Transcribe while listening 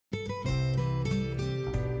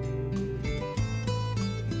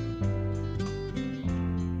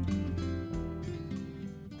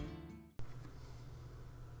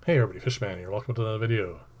Hey everybody, Fishman here. Welcome to another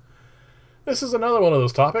video. This is another one of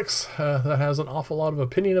those topics that has an awful lot of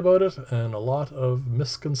opinion about it and a lot of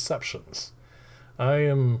misconceptions. I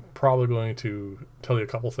am probably going to tell you a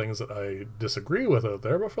couple things that I disagree with out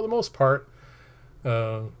there, but for the most part,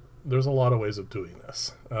 there's a lot of ways of doing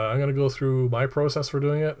this. I'm going to go through my process for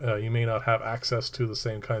doing it. You may not have access to the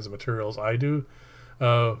same kinds of materials I do,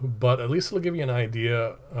 but at least it'll give you an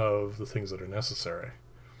idea of the things that are necessary.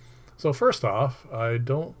 So first off, I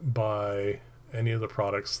don't buy any of the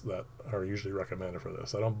products that are usually recommended for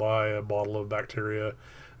this. I don't buy a bottle of bacteria.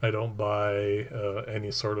 I don't buy any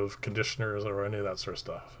sort of conditioners or any of that sort of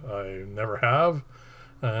stuff. I never have,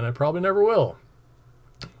 and I probably never will.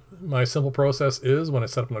 My simple process is when I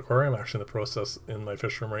set up an aquarium, actually in the process in my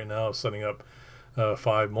fish room right now of setting up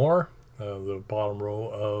 5 more. The bottom row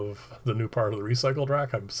of the new part of the recycled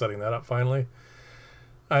rack, I'm setting that up finally.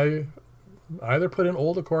 I either put in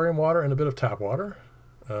old aquarium water and a bit of tap water,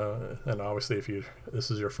 and obviously if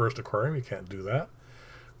this is your first aquarium, you can't do that.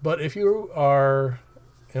 But if you are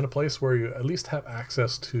in a place where you at least have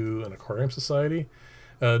access to an aquarium society,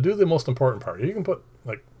 do the most important part. You can put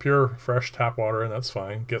like pure fresh tap water in, that's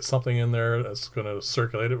fine. Get something in there that's going to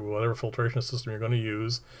circulate it with whatever filtration system you're going to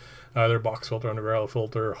use, either box filter, underbarrel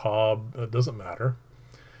filter, hob, it doesn't matter.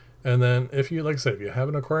 And then if you, like I say, if you have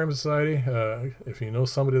an aquarium society, if you know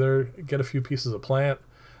somebody there, get a few pieces of plant.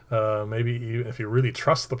 Maybe even if you really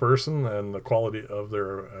trust the person and the quality of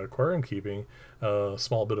their aquarium keeping, a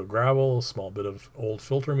small bit of gravel, a small bit of old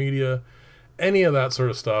filter media, any of that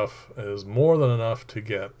sort of stuff is more than enough to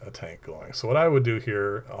get a tank going. So what I would do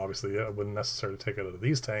here, obviously I wouldn't necessarily take it out of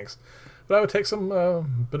these tanks, but I would take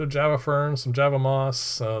some bit of Java fern, some Java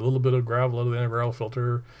moss, a little bit of gravel out of the underbarrel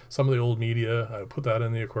filter, some of the old media. I would put that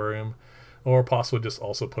in the aquarium, or possibly just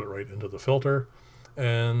also put it right into the filter.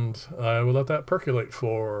 And I would let that percolate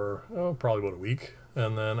for probably about a week.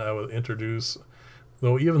 And then I would introduce,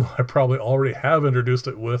 even though I probably already have introduced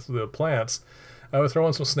it with the plants, I would throw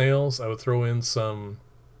in some snails, I would throw in some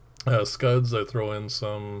scuds, I'd throw in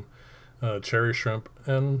some cherry shrimp,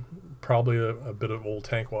 and probably a bit of old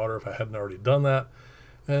tank water if I hadn't already done that.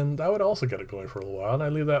 And I would also get it going for a little while, and I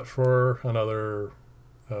leave that for another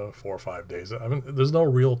 4 or 5 days. I mean, there's no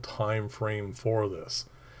real time frame for this.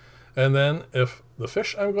 And then if the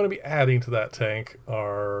fish I'm going to be adding to that tank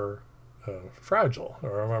are fragile,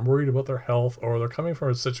 or I'm worried about their health, or they're coming from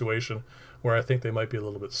a situation where I think they might be a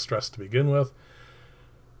little bit stressed to begin with,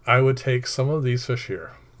 I would take some of these fish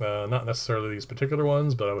here. Not necessarily these particular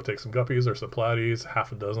ones, but I would take some guppies or some platies,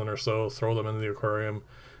 half a dozen or so, throw them into the aquarium,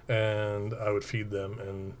 and I would feed them,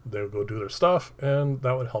 and they would go do their stuff, and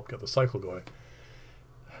that would help get the cycle going.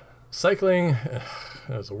 Cycling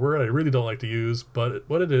is a word I really don't like to use, but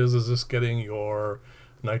what it is just getting your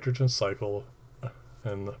nitrogen cycle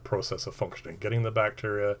in the process of functioning, getting the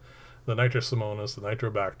bacteria, the Nitrosomonas, the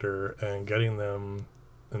Nitrobacter, and getting them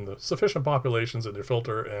in the sufficient populations in your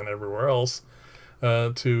filter and everywhere else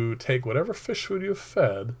to take whatever fish food you've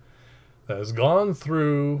fed that has gone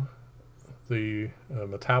through the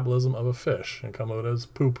metabolism of a fish and come out as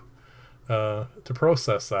poop, to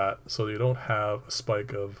process that so that you don't have a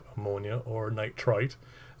spike of ammonia or nitrite,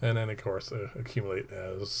 and then of course accumulate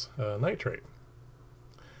as nitrate.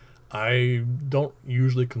 I don't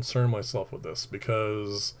usually concern myself with this,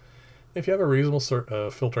 because if you have a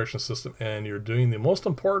reasonable filtration system and you're doing the most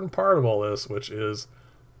important part of all this, which is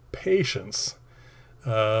patience,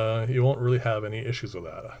 you won't really have any issues with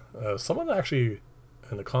that. Someone actually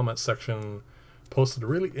in the comments section posted a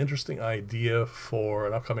really interesting idea for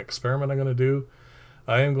an upcoming experiment I'm going to do.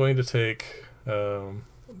 I am going to take 2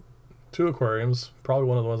 aquariums, probably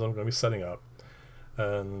one of the ones I'm going to be setting up,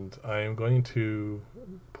 and I am going to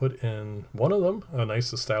put in one of them a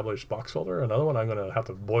nice established box filter. Another one I'm going to have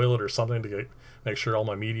to boil it or something to make sure all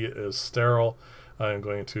my media is sterile. I'm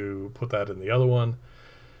going to put that in the other one.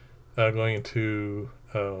 I'm going to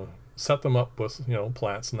set them up with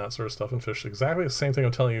plants and that sort of stuff and fish. Exactly the same thing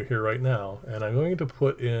I'm telling you here right now. And I'm going to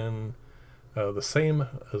put in the same,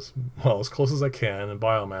 as close as I can in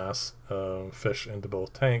biomass, fish into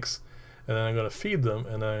both tanks. And then I'm going to feed them,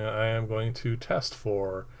 and I am going to test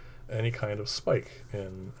for any kind of spike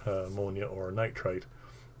in ammonia or nitrite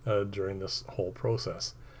during this whole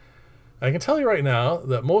process. I can tell you right now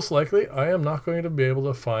that most likely I am not going to be able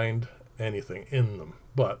to find anything in them.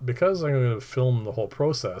 But because I'm going to film the whole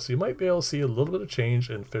process, you might be able to see a little bit of change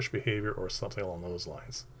in fish behavior or something along those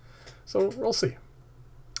lines. So we'll see.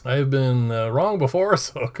 I've been wrong before,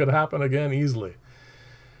 so it could happen again easily.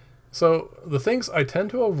 So the things I tend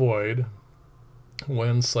to avoid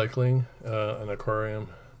when cycling an aquarium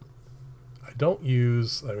I don't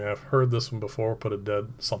use, I mean, I've heard this one before, put a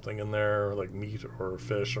dead something in there, like meat or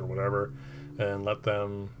fish or whatever, and let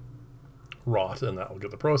them rot, and that will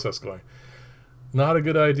get the process going. Not a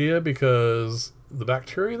good idea, because the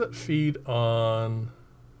bacteria that feed on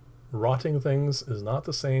rotting things is not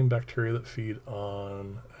the same bacteria that feed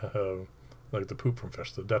on like the poop from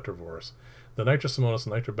fish, the detrivores. The Nitrosomonas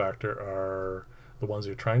and Nitrobacter are the ones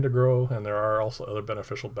you're trying to grow, and there are also other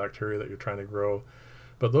beneficial bacteria that you're trying to grow.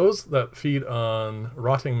 But those that feed on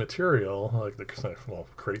rotting material, like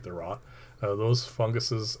create the rot, those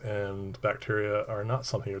funguses and bacteria are not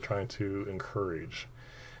something you're trying to encourage.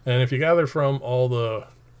 And if you gather from all the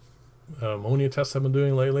ammonia tests I've been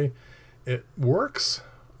doing lately, it works,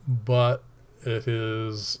 but it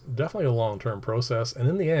is definitely a long-term process. And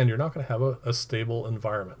in the end, you're not going to have a stable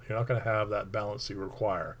environment. You're not going to have that balance you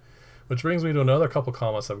require. Which brings me to another couple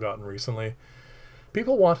comments I've gotten recently.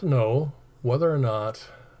 People want to know whether or not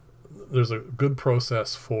there's a good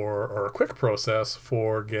process for, or a quick process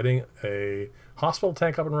for getting a hospital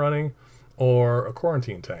tank up and running or a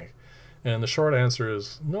quarantine tank. And the short answer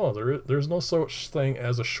is no, there's no such thing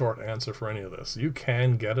as a short answer for any of this. You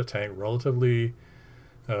can get a tank relatively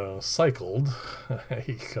cycled, I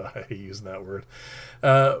hate using that word,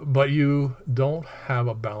 but you don't have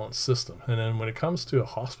a balanced system. And then when it comes to a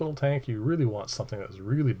hospital tank, you really want something that's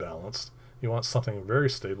really balanced. You want something very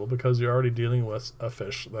stable, because you're already dealing with a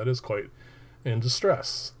fish that is quite in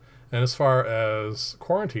distress. And as far as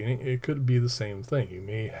quarantining, it could be the same thing. You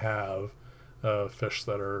may have fish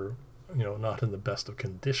that are, you know, not in the best of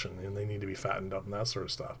condition, and they need to be fattened up and that sort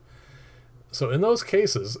of stuff. So in those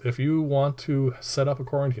cases, if you want to set up a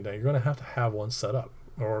quarantine tank, you're going to have one set up,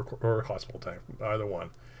 or a hospital tank, either one.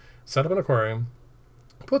 Set up an aquarium,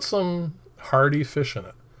 put some hardy fish in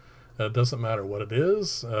it. It doesn't matter what it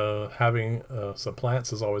is. Having some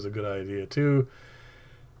plants is always a good idea too.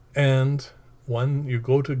 And when you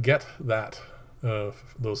go to get that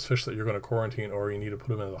those fish that you're going to quarantine, or you need to put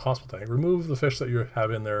them in the hospital tank, remove the fish that you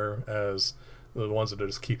have in there as the ones that are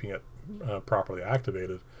just keeping it properly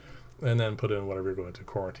activated, and then put in whatever you're going to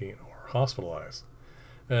quarantine or hospitalize.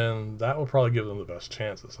 And that will probably give them the best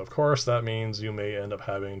chances. Of course, that means you may end up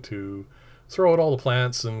having to throw out all the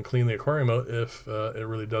plants and clean the aquarium out if it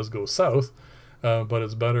really does go south. But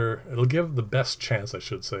it's better, it'll give the best chance, I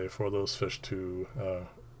should say, for those fish to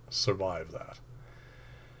survive that.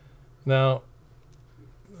 Now,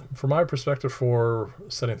 from my perspective for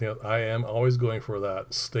setting things up, I am always going for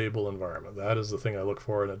that stable environment. That is the thing I look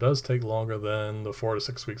for, and it does take longer than the 4 to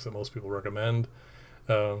 6 weeks that most people recommend.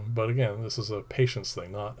 But again, this is a patience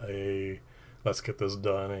thing, not a let's get this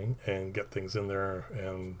done and get things in there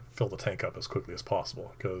and fill the tank up as quickly as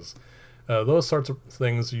possible, because those sorts of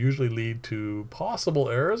things usually lead to possible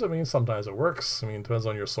errors. I mean, sometimes it works. I mean, it depends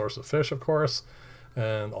on your source of fish, of course,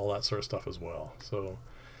 and all that sort of stuff as well. So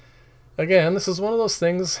again, this is one of those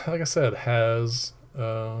things, like I said, has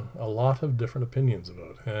a lot of different opinions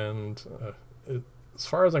about. And as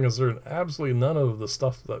far as I'm concerned, absolutely none of the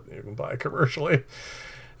stuff that you can buy commercially.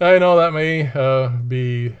 I know that may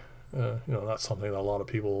be not something that a lot of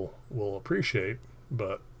people will appreciate,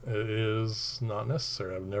 but it is not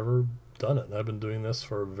necessary. I've never done it, and I've been doing this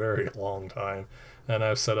for a very long time, and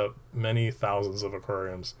I've set up many thousands of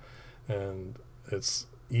aquariums, and it's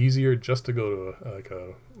easier just to go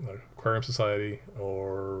to an aquarium society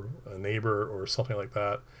or a neighbor or something like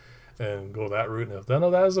that and go that route. And if none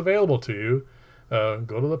of that is available to you,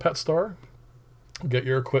 go to the pet store, get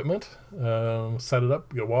your equipment, set it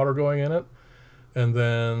up, get water going in it, and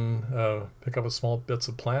then pick up a small bits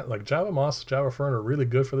of plant. Like Java moss, Java fern are really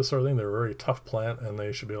good for this sort of thing. They're a very tough plant, and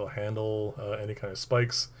they should be able to handle any kind of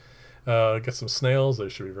spikes. Get some snails. They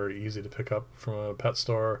should be very easy to pick up from a pet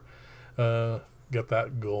store. Get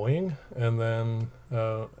that going, and then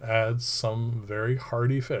add some very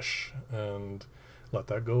hardy fish and let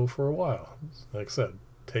that go for a while. Like I said,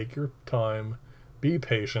 take your time, be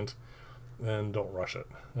patient, and don't rush it.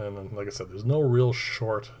 And like I said, there's no real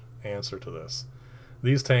short answer to this.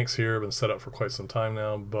 These tanks here have been set up for quite some time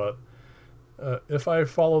now, but if I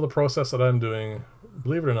follow the process that I'm doing,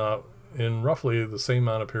 believe it or not, in roughly the same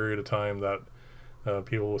amount of period of time that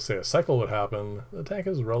people will say a cycle would happen, the tank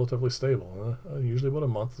is relatively stable, usually about a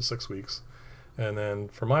month to 6 weeks. And then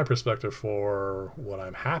from my perspective, for what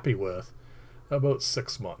I'm happy with, about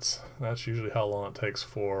 6 months. That's usually how long it takes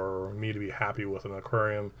for me to be happy with an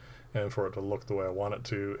aquarium and for it to look the way I want it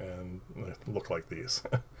to and look like these.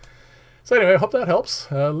 So anyway, I hope that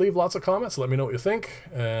helps. Leave lots of comments, let me know what you think,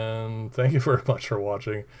 and thank you very much for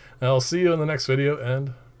watching. I'll see you in the next video,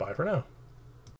 and bye for now.